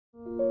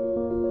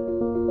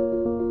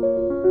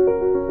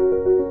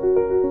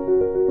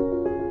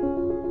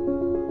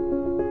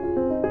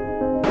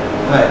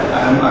Hi, I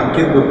am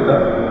Iit Bhu.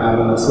 I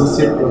am an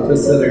associate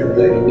professor at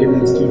the Indian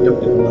Institute of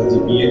Technology,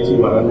 BHE,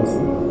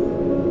 Varanasi.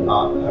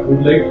 I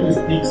would like to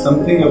speak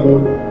something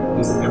about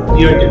this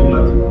FDR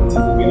technology, which is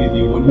a very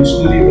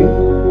revolutionary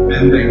one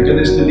and the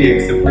internationally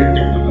accepted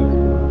technology.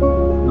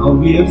 Now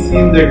we have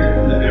seen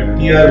that the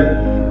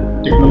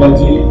FDR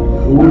technology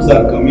roads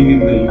are coming in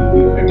the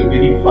UP at a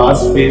very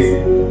fast pace,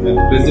 and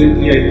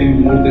presently I think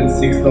more than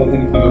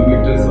 6,000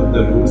 kilometers of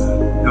the roads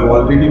have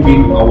already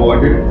been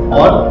awarded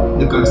or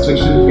the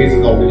construction phase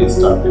is already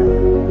started.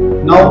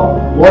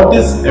 Now what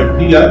is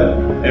FDR?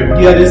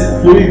 FDR is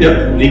full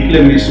depth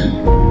reclamation,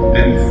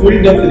 and full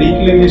depth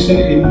reclamation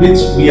in which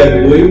we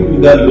are going to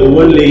the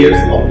lower layers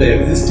of the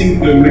existing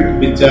pavement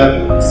which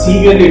are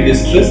severely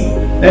distressed,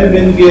 and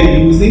when we are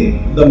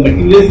using the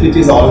materials which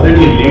is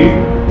already laid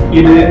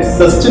in a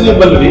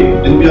sustainable way,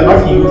 and we are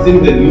not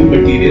using the new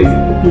materials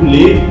to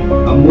lay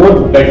a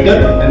more better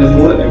and a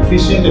more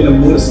efficient and a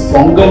more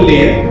stronger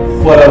layer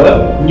for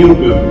our new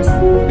pavements.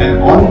 And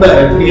on the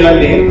FDR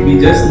layer we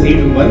just need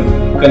one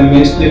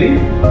conventionally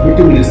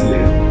bituminous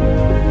layer.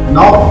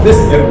 Now this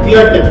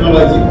FDR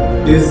technology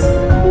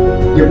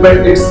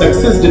its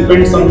success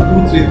depends on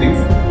 2-3 things.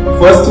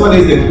 First one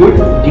is a good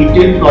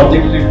detailed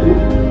project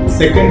report.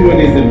 Second one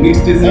is a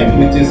mixed design,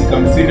 which is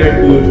considered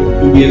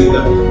to be as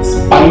the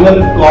spinal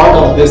cord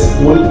of this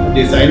whole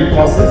design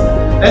process.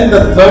 And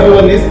the third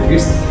one is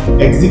its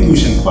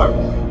execution part,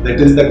 that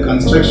is the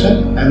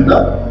construction and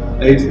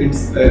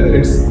its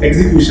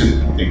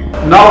execution thing.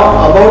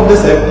 Now about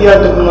this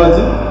FDR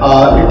technology,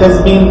 it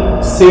has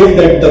been said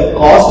that the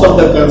cost of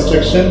the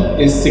construction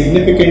is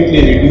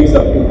significantly reduced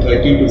up to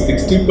 30 to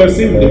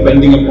 60%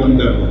 depending upon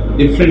the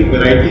different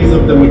varieties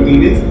of the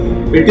materials.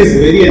 It is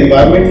very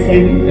environment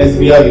friendly as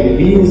we are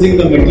reusing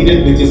the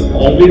material which is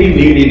already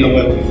laid in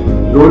our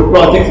road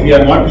projects. We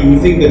are not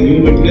using the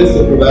new materials,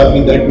 so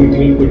probably that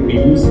material could be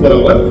used for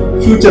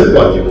our future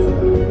projects.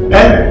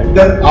 And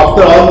then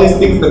after all these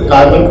things, the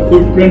carbon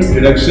footprint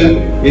reduction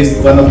is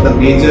one of the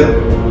major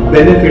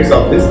benefits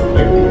of this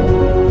material.